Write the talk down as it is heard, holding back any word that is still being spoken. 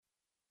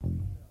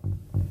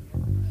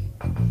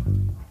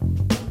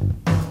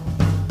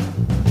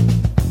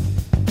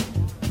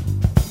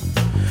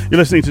You're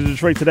listening to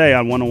Detroit Today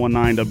on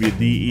 101.9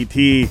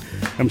 WDET.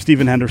 I'm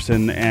Stephen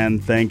Henderson,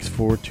 and thanks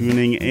for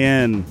tuning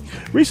in.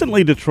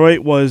 Recently, Detroit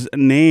was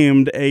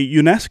named a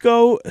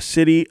UNESCO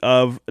City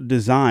of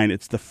Design.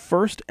 It's the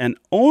first and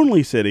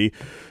only city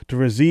to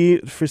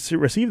receive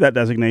that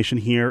designation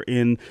here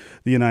in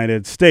the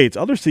United States.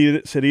 Other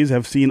cities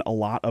have seen a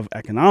lot of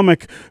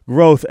economic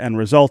growth and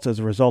results as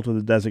a result of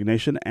the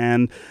designation,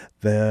 and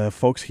the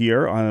folks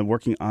here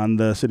working on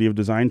the City of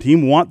Design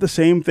team want the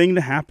same thing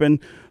to happen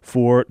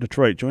for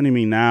Detroit. Joining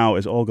me now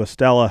is Olga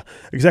Stella,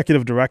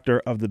 Executive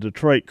Director of the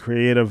Detroit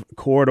Creative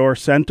Corridor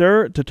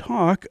Center, to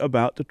talk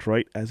about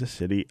Detroit as a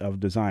City of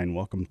Design.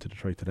 Welcome to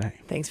Detroit Today.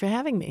 Thanks for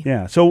having me.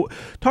 Yeah, so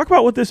talk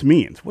about what this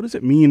means. What does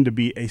it mean to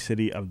be a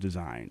City of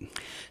Design?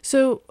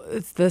 So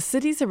the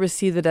cities that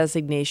receive the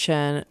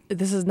designation,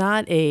 this is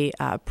not a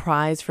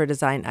prize for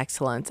design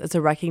excellence. It's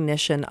a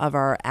recognition of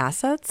our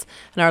assets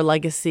and our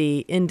legacy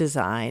in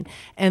design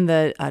and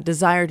the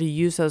desire to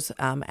use those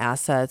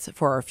assets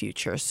for our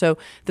future. So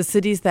the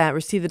cities that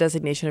receive the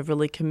designation have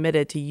really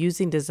committed to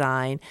using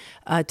design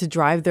to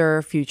drive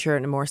their future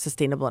in a more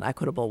sustainable and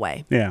equitable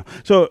way. Yeah.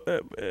 So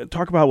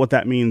talk about what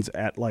that means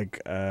at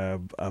like a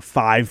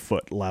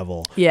 5-foot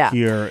level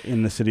here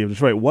in the city of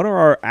Detroit. What are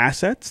our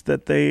assets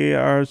that they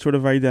are sort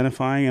of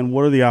identifying, and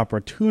what are the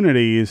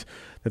opportunities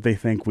that they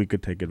think we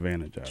could take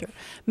advantage of? Sure.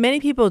 Many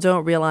people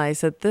don't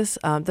realize that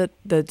that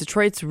the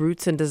Detroit's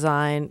roots in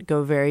design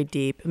go very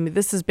deep. I mean,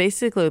 this is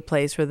basically a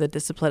place where the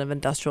discipline of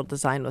industrial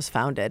design was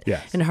founded.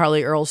 Yes. In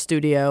Harley Earl's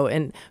studio,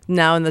 and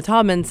now in the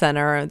Taubman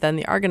Center, then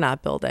the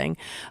Argonaut Building,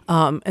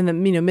 and the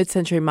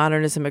mid-century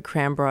modernism at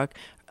Cranbrook.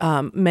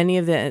 Many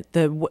of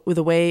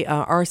the way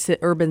our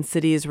urban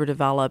cities were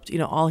developed,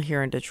 all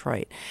here in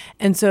Detroit,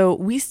 and so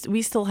we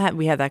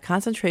have that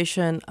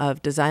concentration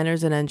of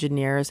designers and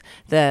engineers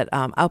that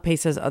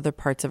outpaces other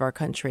parts of our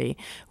country.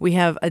 We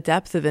have a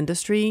depth of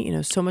industry.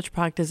 So much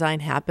product design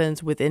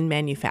happens within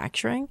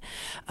manufacturing.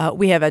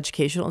 We have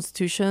educational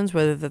institutions,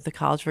 whether they're the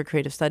College for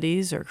Creative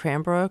Studies or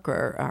Cranbrook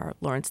or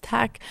Lawrence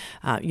Tech,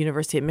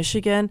 University of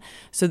Michigan.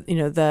 So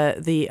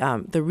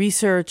the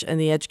research and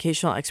the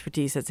educational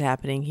expertise that's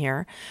happening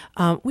here.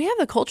 We have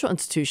the cultural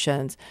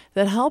institutions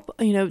that help.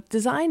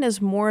 Design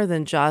is more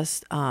than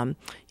just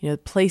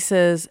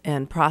places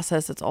and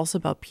process. It's also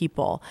about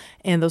people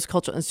and those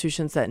cultural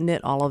institutions that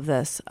knit all of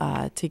this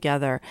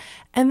together.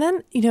 And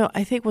then,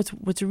 I think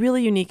what's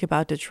really unique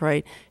about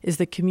Detroit is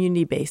the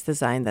community-based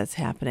design that's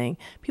happening.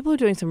 People are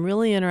doing some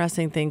really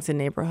interesting things in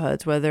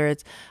neighborhoods, whether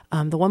it's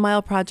the 1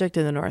 Mile Project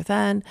in the North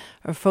End,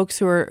 or folks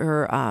who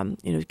are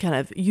kind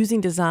of using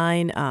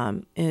design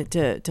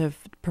to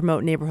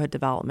promote neighborhood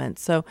development.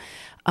 So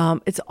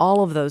it's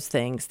all of those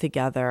things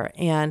together.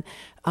 And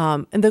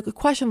the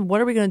question,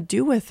 what are we going to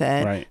do with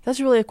it? Right. That's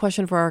really a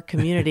question for our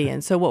community.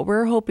 And so what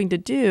we're hoping to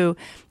do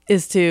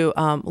is to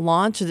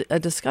launch a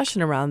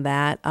discussion around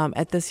that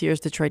at this year's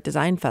Detroit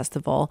Design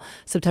Festival,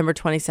 September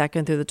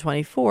 22nd through the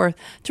 24th,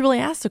 to really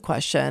ask the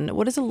question,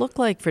 what does it look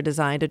like for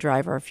design to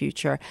drive our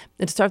future,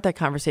 and to start that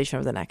conversation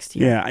over the next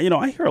year? Yeah,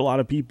 I hear a lot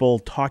of people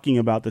talking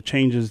about the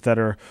changes that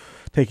are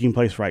taking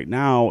place right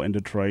now in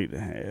Detroit,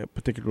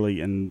 particularly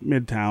in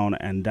Midtown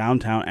and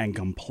downtown, and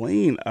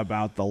complain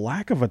about the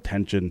lack of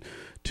attention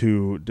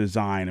to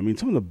design. I mean,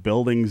 some of the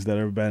buildings that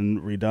have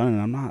been redone,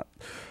 and I'm not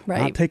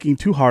taking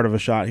too hard of a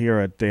shot here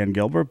at Dan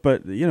Gilbert,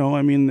 but,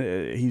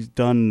 he's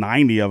done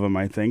 90 of them,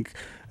 I think.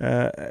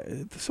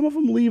 Some of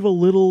them leave a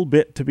little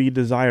bit to be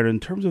desired in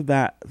terms of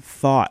that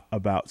thought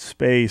about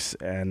space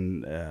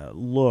and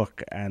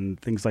look and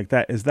things like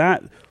that. Is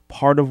that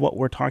part of what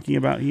we're talking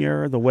about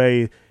here, the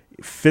way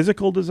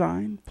physical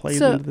design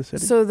plays into the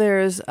city? So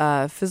there's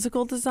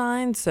physical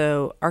design,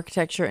 so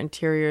architecture,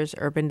 interiors,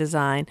 urban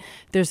design.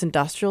 There's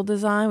industrial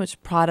design, which is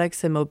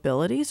products and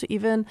mobility, so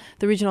even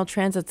the regional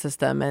transit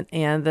system.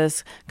 And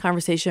this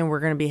conversation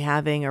we're going to be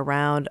having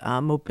around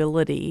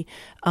mobility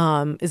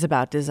is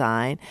about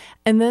design.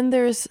 And then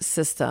there's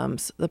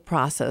systems, the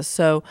process.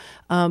 So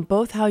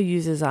both how you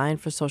use design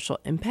for social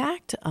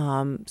impact,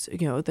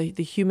 the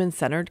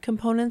human-centered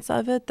components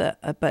of it,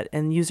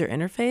 and user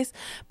interface,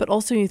 but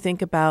also you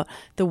think about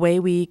the way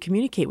we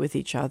communicate with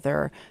each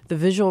other, the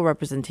visual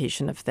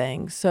representation of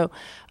things. So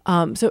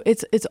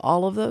it's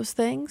all of those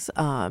things.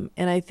 And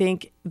I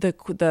think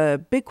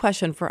the big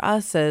question for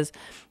us is,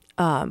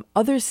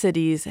 other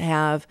cities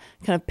have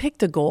kind of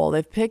picked a goal.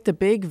 They've picked a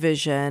big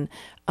vision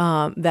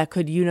that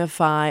could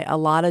unify a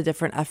lot of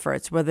different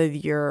efforts, whether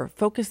you're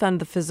focused on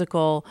the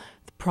physical,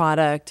 the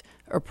product,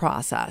 or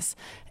process.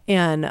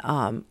 And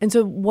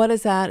so what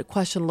does that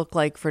question look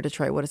like for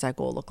Detroit? What does that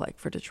goal look like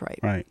for Detroit?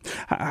 Right.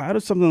 How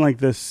does something like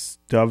this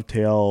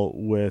dovetail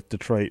with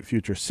Detroit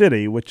Future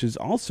City, which is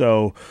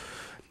also,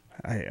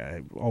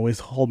 I always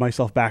hold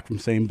myself back from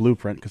saying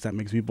blueprint because that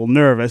makes people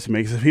nervous. It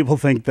makes people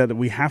think that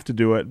we have to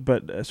do it,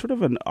 but sort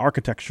of an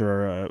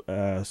architecture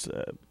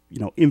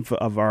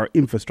of our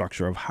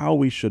infrastructure, of how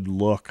we should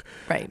look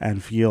Right.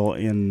 and feel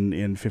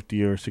in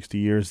 50 or 60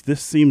 years.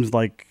 This seems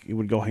like it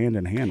would go hand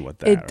in hand with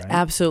that, It right?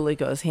 absolutely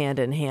goes hand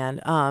in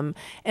hand.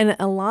 And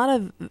a lot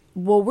of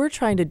what we're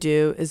trying to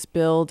do is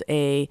build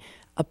a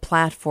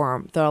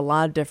platform that a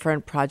lot of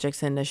different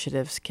projects and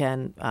initiatives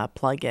can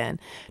plug in.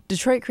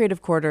 Detroit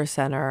Creative Corridor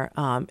Center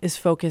is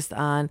focused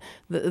on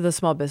the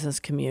small business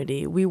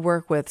community. We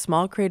work with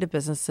small creative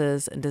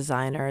businesses and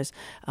designers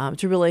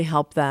to really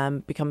help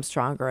them become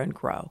stronger and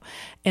grow.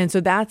 And so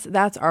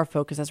that's our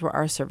focus. That's where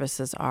our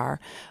services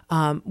are.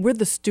 We're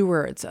the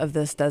stewards of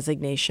this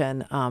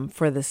designation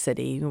for the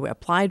city. We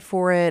applied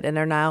for it and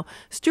are now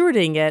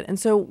stewarding it. And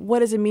so what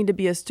does it mean to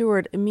be a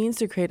steward? It means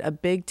to create a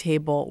big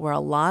table where a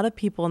lot of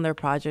people in their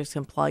projects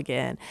can plug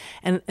in.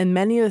 And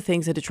many of the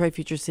things that Detroit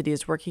Future City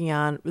is working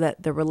on that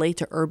relate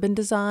to urban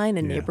design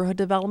and neighborhood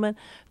development,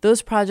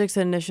 those projects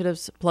and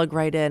initiatives plug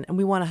right in. And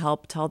we want to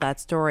help tell that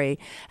story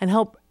and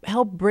help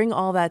bring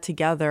all that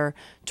together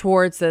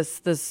towards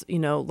this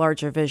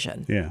larger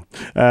vision. Yeah.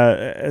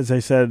 As I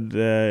said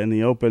in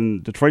the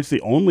open, Detroit's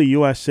the only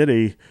U.S.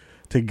 city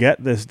to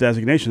get this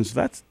designation.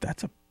 So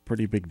that's a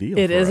pretty big deal.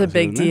 It is a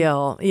big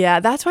deal.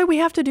 Yeah, that's why we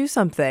have to do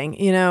something.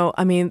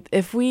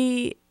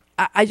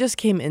 I just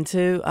came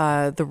into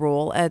the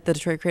role at the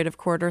Detroit Creative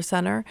Corridor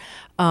Center,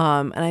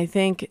 and I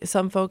think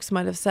some folks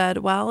might have said,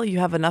 well, you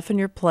have enough on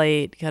your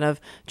plate, kind of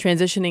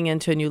transitioning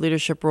into a new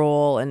leadership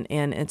role and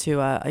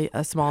into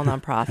a small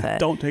nonprofit.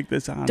 Don't take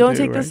this on.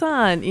 This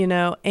on,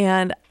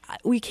 and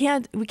we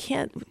can't,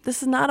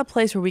 this is not a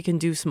place where we can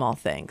do small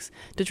things.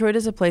 Detroit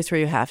is a place where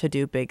you have to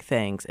do big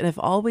things. And if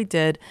all we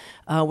did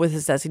with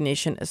this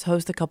designation is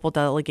host a couple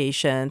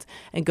delegations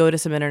and go to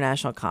some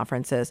international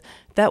conferences,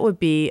 that would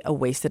be a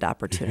wasted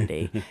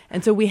opportunity.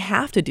 And so we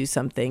have to do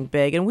something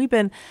big. And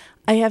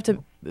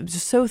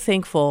just so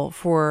thankful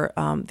for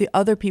the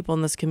other people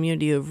in this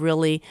community who have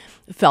really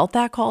felt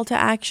that call to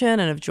action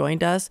and have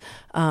joined us,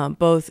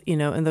 both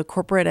in the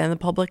corporate and the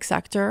public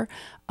sector.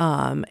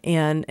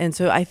 And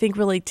so I think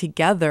really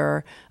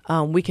together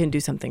we can do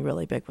something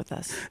really big with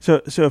this.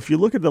 So if you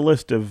look at the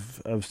list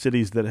of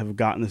cities that have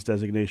gotten this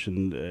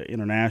designation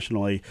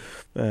internationally,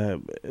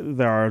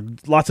 there are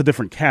lots of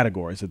different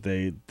categories that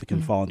they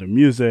can fall into: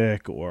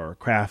 music or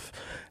craft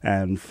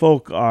and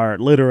folk art,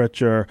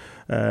 literature,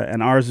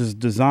 and ours is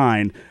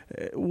design.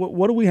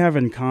 What do we have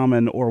in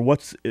common, or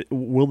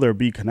will there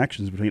be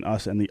connections between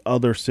us and the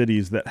other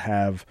cities that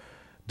have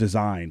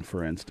design,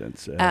 for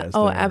instance?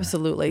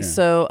 Absolutely. Yeah.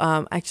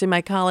 So actually,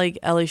 my colleague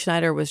Ellie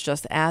Schneider was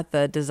just at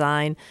the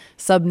design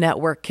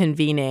sub-network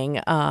convening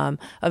of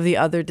the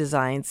other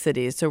design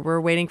cities. So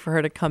we're waiting for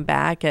her to come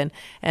back and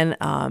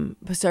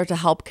start to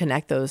help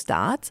connect those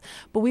dots.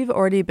 But we've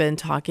already been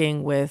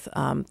talking with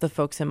the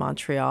folks in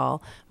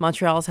Montreal.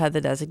 Montreal's had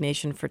the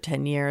designation for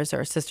 10 years,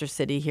 our sister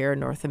city here in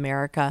North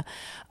America.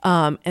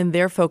 And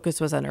their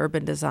focus was on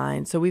urban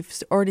design. So we've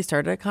already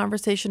started a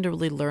conversation to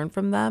really learn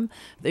from them.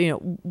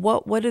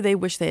 What do they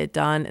wish they had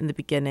done in the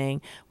beginning?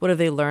 What have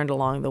they learned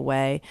along the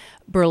way?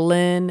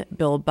 Berlin,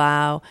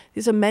 Bilbao,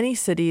 these are many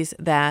cities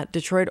that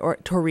Detroit or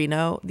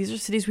Torino, these are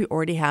cities we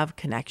already have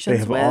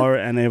connections with.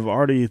 And they've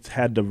already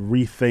had to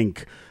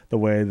rethink the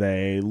way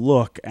they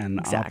look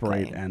and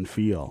operate and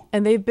feel.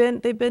 And they've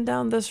been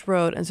down this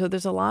road, and so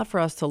there's a lot for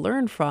us to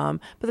learn from,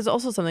 but there's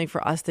also something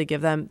for us to give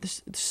them.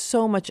 There's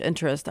so much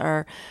interest.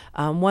 Our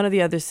one of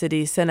the other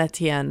cities,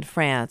 Saint-Étienne,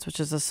 France,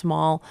 which is a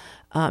small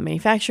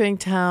manufacturing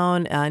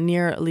town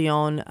near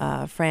Lyon,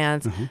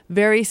 France,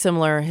 very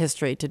similar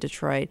history to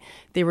Detroit.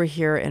 They were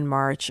here in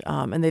March,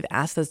 and they've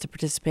asked us to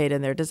participate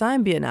in their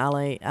design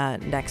biennale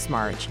next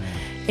March.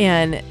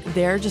 And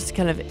they're just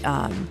kind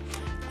of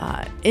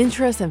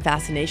interest and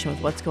fascination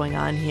with what's going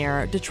on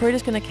here. Detroit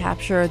is going to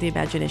capture the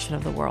imagination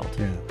of the world.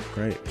 Yeah,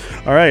 great.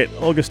 All right,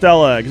 Olga,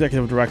 Stella,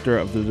 Executive Director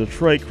of the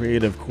Detroit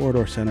Creative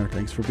Corridor Center.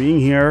 Thanks for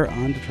being here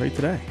on Detroit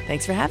Today.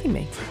 Thanks for having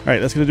me. All right,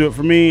 that's going to do it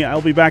for me.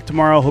 I'll be back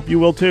tomorrow. Hope you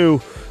will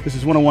too. This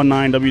is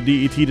 101.9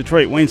 WDET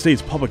Detroit, Wayne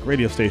State's public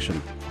radio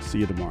station. See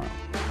you tomorrow.